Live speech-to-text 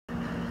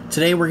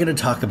Today we're going to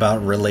talk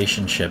about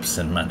relationships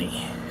and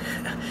money,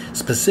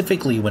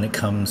 specifically when it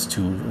comes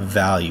to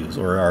values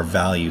or our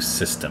value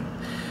system.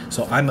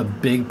 So I'm a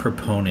big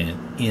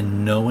proponent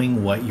in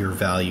knowing what your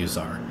values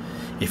are.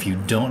 If you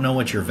don't know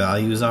what your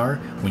values are,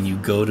 when you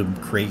go to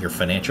create your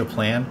financial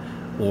plan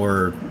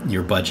or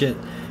your budget,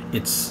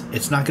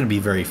 it's not going to be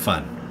very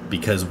fun.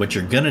 Because what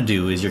you're going to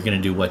do is you're going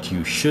to do what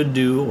you should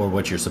do or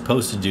what you're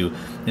supposed to do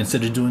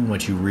instead of doing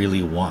what you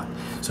really want.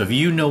 So if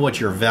you know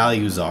what your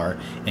values are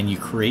and you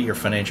create your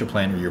financial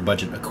plan or your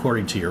budget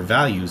according to your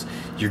values,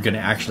 you're going to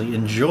actually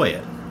enjoy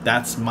it.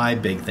 That's my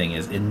big thing,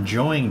 is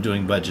enjoying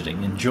doing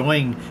budgeting,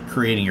 enjoying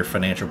creating your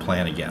financial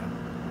plan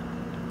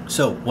again.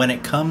 So when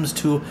it comes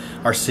to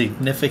our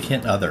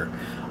significant other,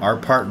 our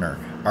partner,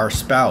 our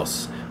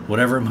spouse,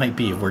 whatever it might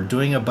be, if we're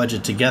doing a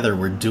budget together,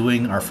 we're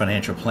doing our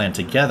financial plan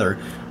together,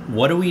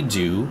 what do we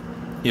do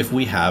if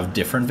we have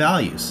different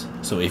values?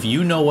 So if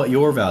you know what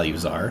your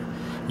values are,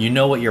 you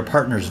know what your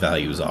partner's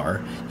values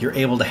are, you're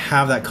able to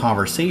have that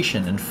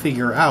conversation and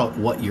figure out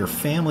what your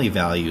family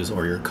values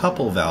or your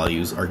couple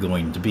values are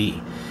going to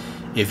be.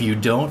 If you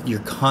don't, you're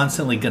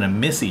constantly going to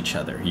miss each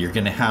other. You're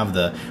going to have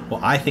the,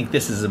 well, I think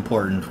this is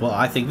important. Well,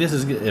 I think this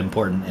is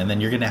important. And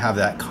then you're going to have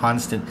that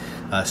constant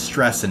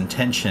stress and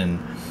tension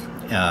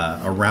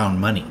around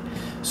money.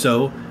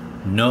 So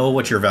know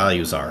what your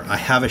values are. I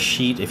have a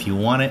sheet. If you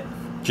want it,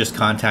 just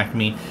contact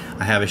me.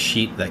 I have a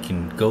sheet that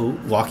can go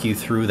walk you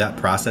through that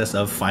process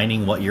of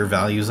finding what your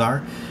values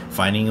are,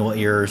 finding what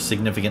your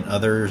significant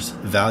other's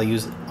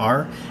values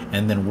are,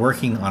 and then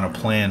working on a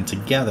plan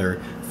together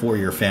for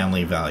your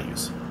family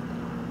values.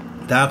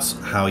 That's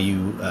how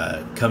you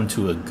come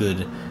to a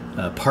good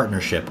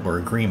partnership or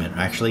agreement.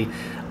 Actually,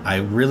 I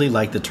really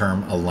like the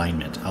term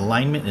alignment.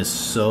 Alignment is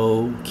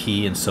so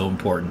key and so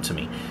important to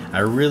me. I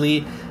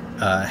really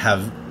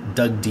have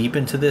dug deep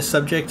into this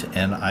subject,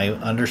 and I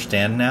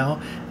understand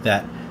now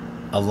that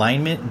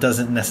alignment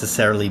doesn't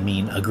necessarily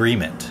mean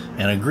agreement,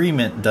 and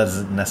agreement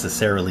doesn't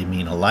necessarily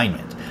mean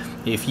alignment.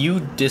 If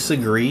you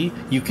disagree,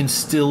 you can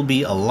still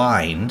be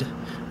aligned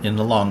in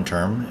the long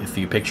term. If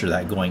you picture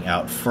that going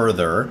out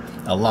further,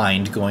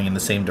 aligned, going in the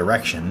same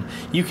direction,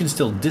 you can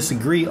still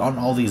disagree on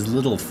all these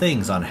little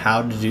things, on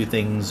how to do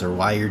things or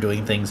why you're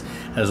doing things,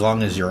 as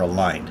long as you're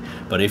aligned.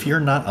 But if you're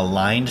not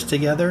aligned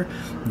together,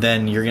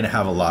 then you're going to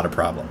have a lot of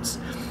problems.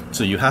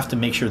 So you have to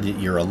make sure that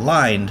you're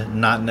aligned,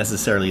 not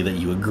necessarily that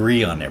you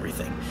agree on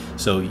everything.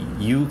 So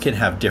you can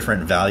have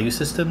different value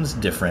systems,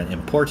 different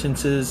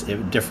importances,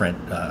 different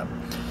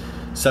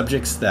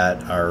subjects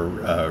that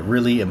are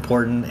really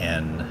important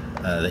and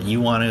that you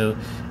want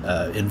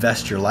to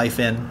invest your life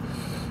in.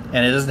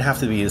 And it doesn't have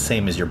to be the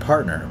same as your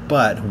partner.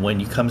 But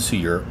when it comes to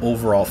your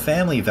overall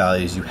family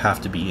values, you have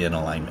to be in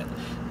alignment.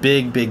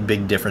 Big, big,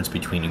 big difference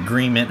between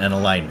agreement and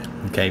alignment,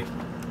 okay?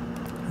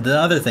 The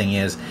other thing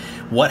is,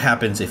 what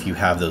happens if you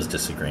have those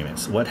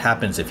disagreements? What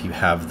happens if you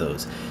have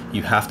those?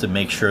 You have to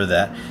make sure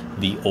that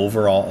the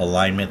overall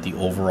alignment, the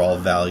overall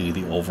value,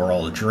 the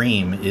overall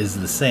dream is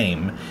the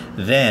same.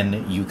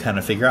 Then you kind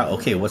of figure out,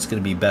 okay, what's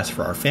going to be best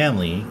for our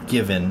family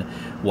given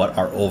what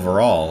our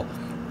overall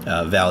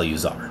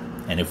values are.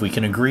 And if we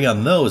can agree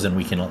on those and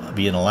we can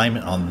be in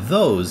alignment on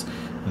those,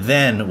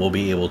 then we'll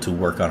be able to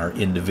work on our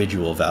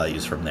individual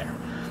values from there.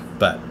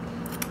 But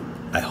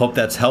I hope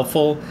that's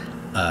helpful.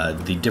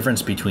 The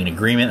difference between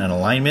agreement and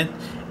alignment,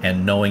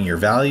 and knowing your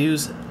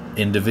values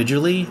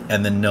individually,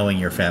 and then knowing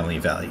your family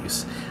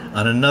values.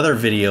 On another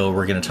video,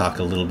 we're going to talk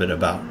a little bit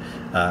about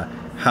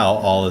how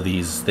all of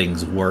these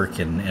things work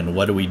and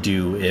what do we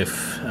do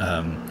if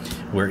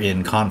we're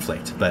in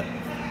conflict. But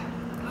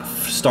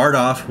start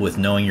off with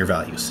knowing your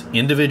values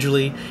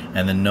individually,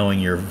 and then knowing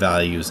your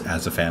values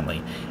as a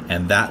family.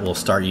 And that will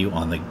start you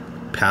on the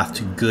path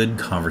to good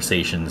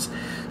conversations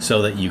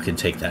so that you can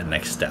take that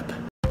next step.